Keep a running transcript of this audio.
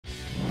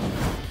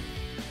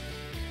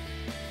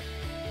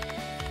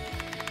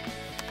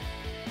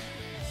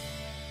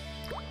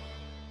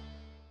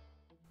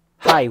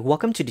Hi,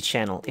 welcome to the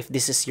channel. If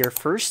this is your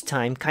first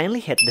time, kindly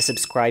hit the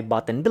subscribe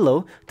button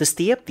below to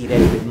stay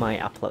updated with my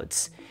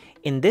uploads.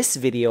 In this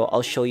video,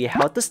 I'll show you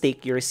how to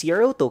stake your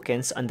CRO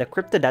tokens on the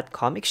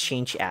Crypto.com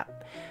Exchange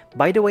app.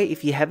 By the way,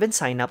 if you haven't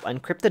signed up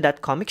on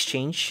Crypto.com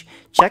Exchange,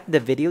 check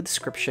the video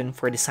description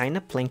for the sign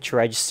up link to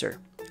register.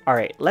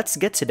 Alright, let's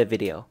get to the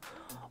video.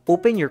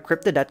 Open your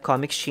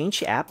Crypto.com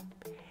Exchange app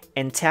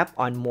and tap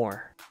on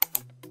More.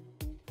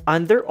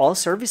 Under All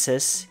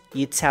Services,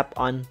 you tap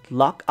on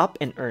Lock Up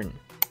and Earn.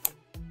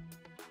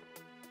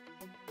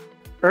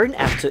 Earn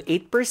up to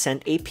 8%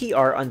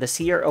 APR on the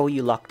CRO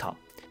you locked up.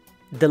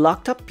 The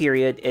locked up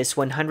period is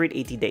 180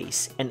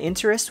 days, and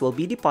interest will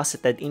be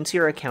deposited into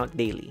your account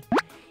daily.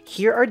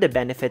 Here are the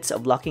benefits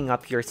of locking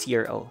up your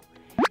CRO.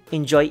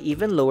 Enjoy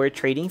even lower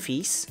trading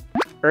fees,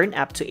 earn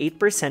up to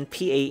 8%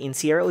 PA in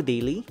CRO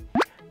daily,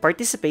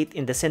 participate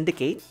in the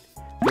syndicate,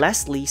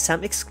 lastly,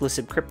 some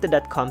exclusive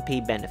Crypto.com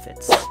Pay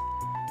benefits.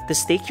 To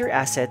stake your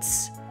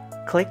assets,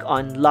 click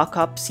on Lock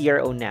Up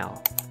CRO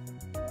Now.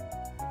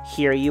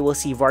 Here you will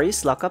see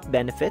various lockup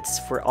benefits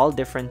for all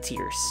different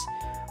tiers.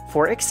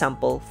 For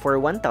example, for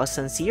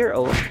 1,000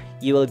 CRO,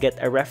 you will get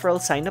a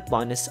referral sign-up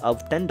bonus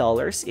of $10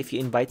 if you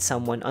invite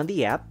someone on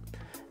the app.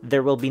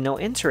 There will be no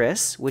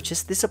interest, which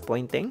is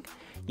disappointing.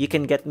 You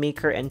can get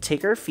maker and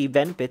taker fee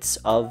benefits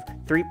of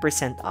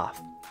 3%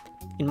 off.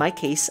 In my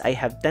case, I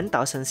have 10,000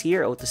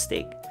 CRO to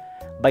stake.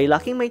 By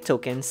locking my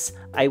tokens,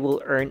 I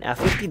will earn a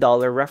 $50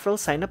 referral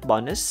sign-up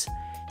bonus.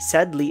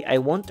 Sadly, I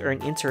won't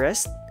earn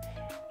interest,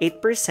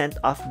 8%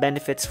 off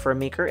benefits for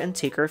maker and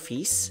taker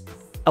fees,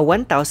 a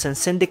 1,000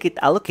 syndicate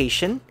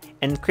allocation,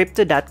 and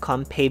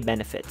Crypto.com Pay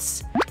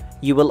benefits.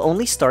 You will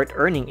only start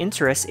earning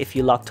interest if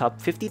you locked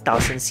up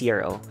 50,000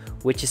 CRO,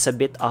 which is a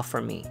bit off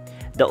for me.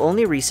 The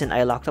only reason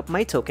I locked up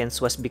my tokens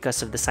was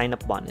because of the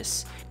sign-up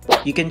bonus.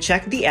 You can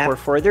check the app for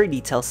further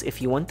details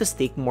if you want to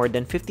stake more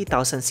than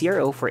 50,000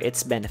 CRO for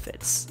its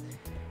benefits.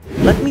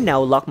 Let me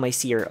now lock my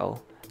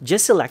CRO.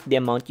 Just select the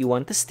amount you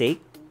want to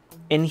stake,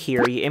 and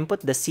here you input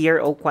the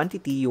CRO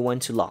quantity you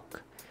want to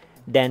lock.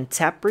 Then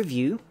tap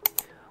Review.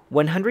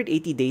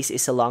 180 days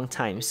is a long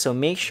time, so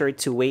make sure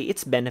to weigh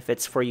its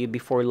benefits for you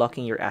before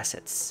locking your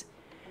assets.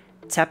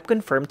 Tap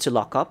Confirm to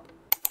lock up.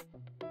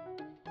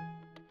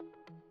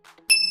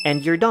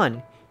 And you're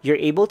done. You're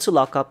able to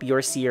lock up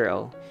your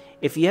CRO.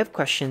 If you have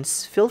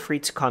questions, feel free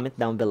to comment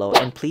down below,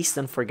 and please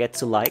don't forget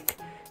to like,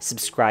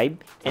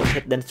 subscribe, and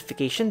hit the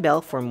notification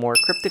bell for more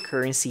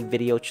cryptocurrency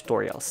video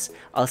tutorials.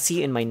 I'll see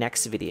you in my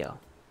next video.